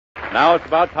Now it's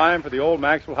about time for the old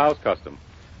Maxwell House custom.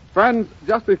 Friends,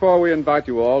 just before we invite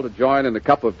you all to join in a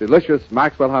cup of delicious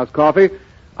Maxwell House coffee,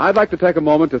 I'd like to take a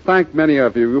moment to thank many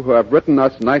of you who have written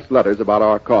us nice letters about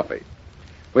our coffee.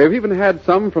 We have even had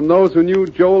some from those who knew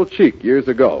Joel Cheek years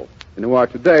ago and who are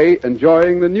today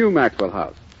enjoying the new Maxwell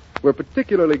House. We're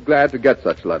particularly glad to get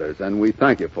such letters, and we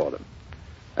thank you for them.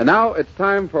 And now it's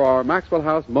time for our Maxwell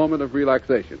House moment of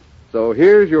relaxation. So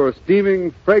here's your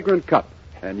steaming, fragrant cup,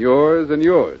 and yours,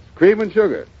 cream and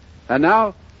sugar. And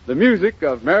now, the music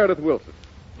of Meredith Willson.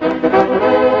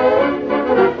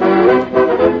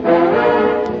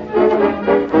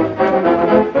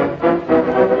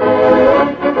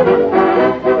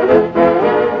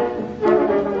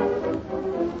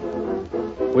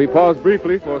 We pause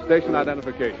briefly for station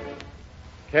identification.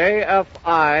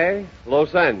 KFI,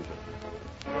 Los Angeles.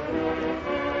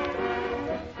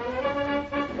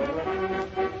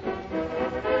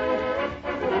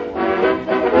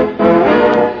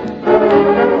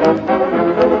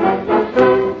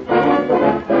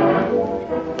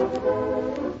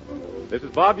 This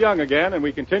is Bob Young again, and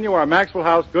we continue our Maxwell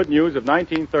House Good News of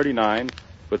 1939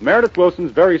 with Meredith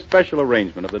Willson's very special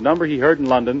arrangement of the number he heard in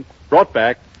London, brought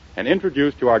back, and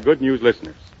introduced to our Good News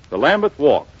listeners, the Lambeth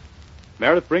Walk.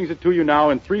 Meredith brings it to you now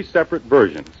in three separate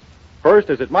versions. First,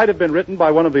 as it might have been written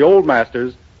by one of the old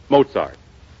masters, Mozart.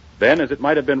 Then, as it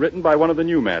might have been written by one of the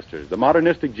new masters, the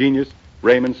modernistic genius,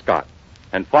 Raymond Scott.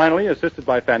 And finally, assisted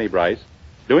by Fanny Brice,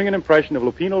 doing an impression of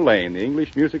Lupino Lane, the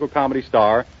English musical comedy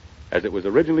star, as it was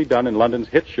originally done in London's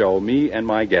hit show, Me and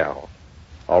My Gal.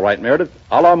 All right, Meredith,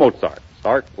 a la Mozart.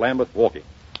 Start Lambeth Walking.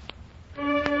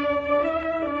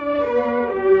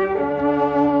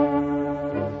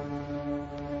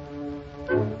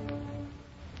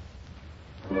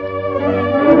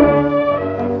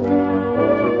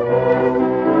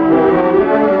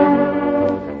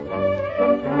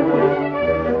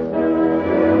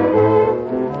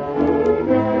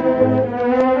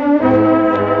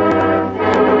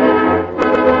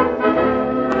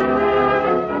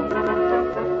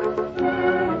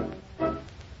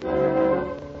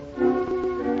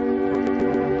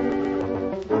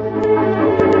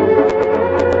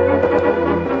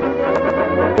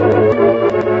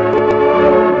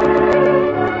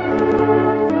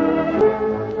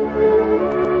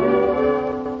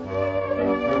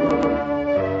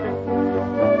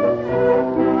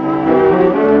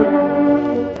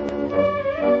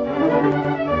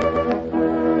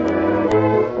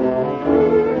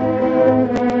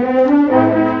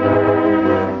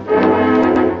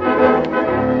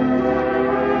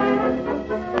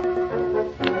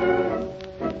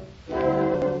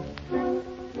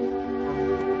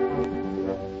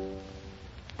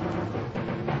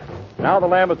 Now the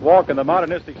Lambeth Walk in the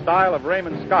modernistic style of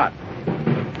Raymond Scott.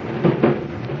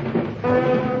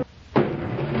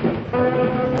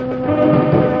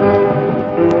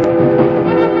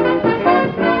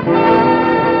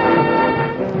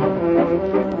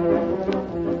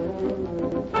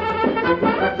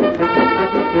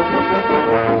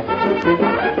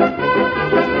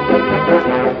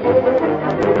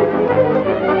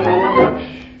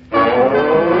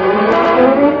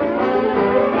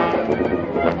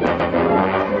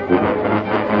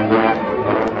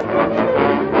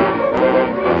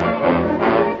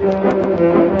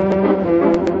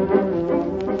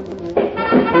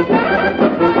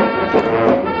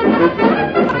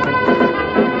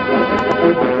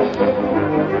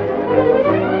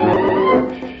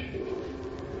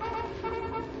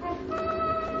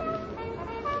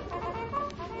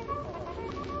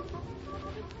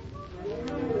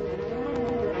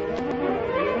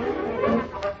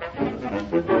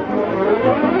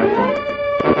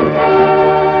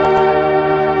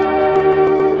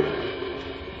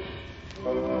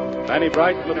 Fanny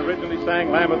Brice originally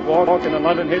sang Lambeth Walk in the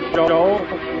London hit show,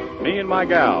 Me and My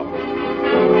Gal.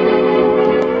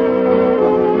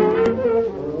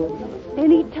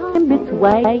 Anytime it's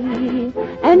way,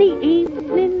 any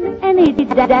evening, any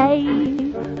day,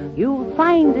 you'll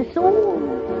find us all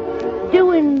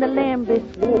doing the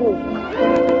Lambeth Walk.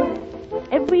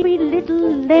 Every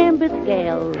little Lambeth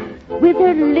gal with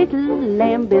her little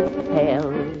Lambeth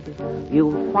pals,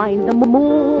 you'll find them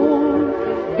all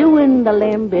doing the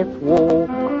Lambeth Walk.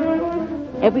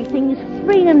 Everything's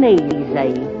free and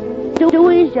easy. Do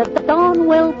as you darn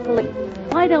well please.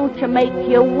 Why don't you make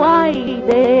your way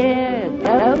there?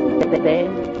 Go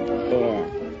there. Yeah.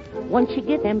 Once you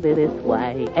get into this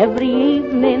way, every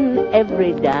evening,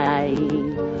 every day,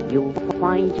 you'll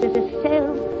find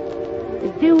yourself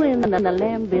doing the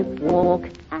Lambeth Walk.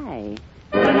 Aye.